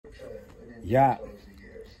Yeah,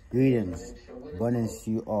 greetings, abundance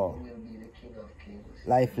to you all.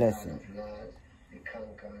 Life lesson.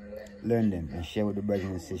 Learn them and share with the brothers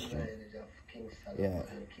and sisters. Yeah.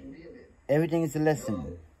 Everything is a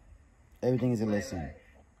lesson. Everything is a lesson.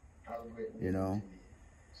 You know,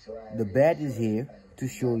 the bad is here to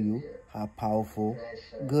show you how powerful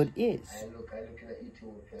good is.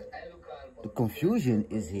 The confusion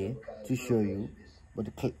is here to show you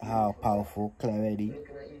how powerful clarity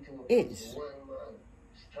is.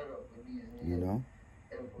 You know,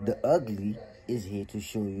 the ugly is here to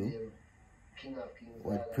show you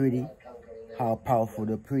how powerful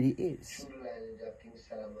the pretty is.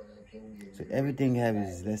 So everything has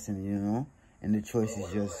its lesson, you know, and the choice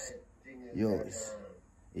is just yours.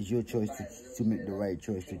 It's your choice to make the right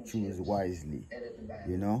choice, to choose wisely,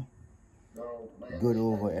 you know. Good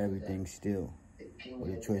over everything still, but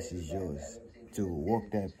the choice is yours to walk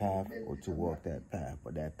that path or to walk that path.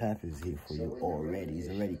 But that path is here for you already. It's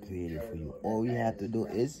already created for you. All you have to do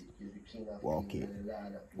is walk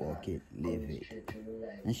it, live it,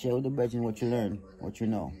 and share with the brethren what you learn, what you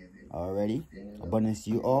know. Already, abundance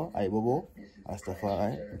to you all. I Bobo,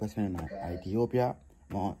 Astafari, Ethiopia,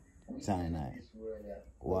 Mount Sinai.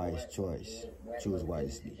 Wise choice. Choose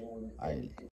wisely.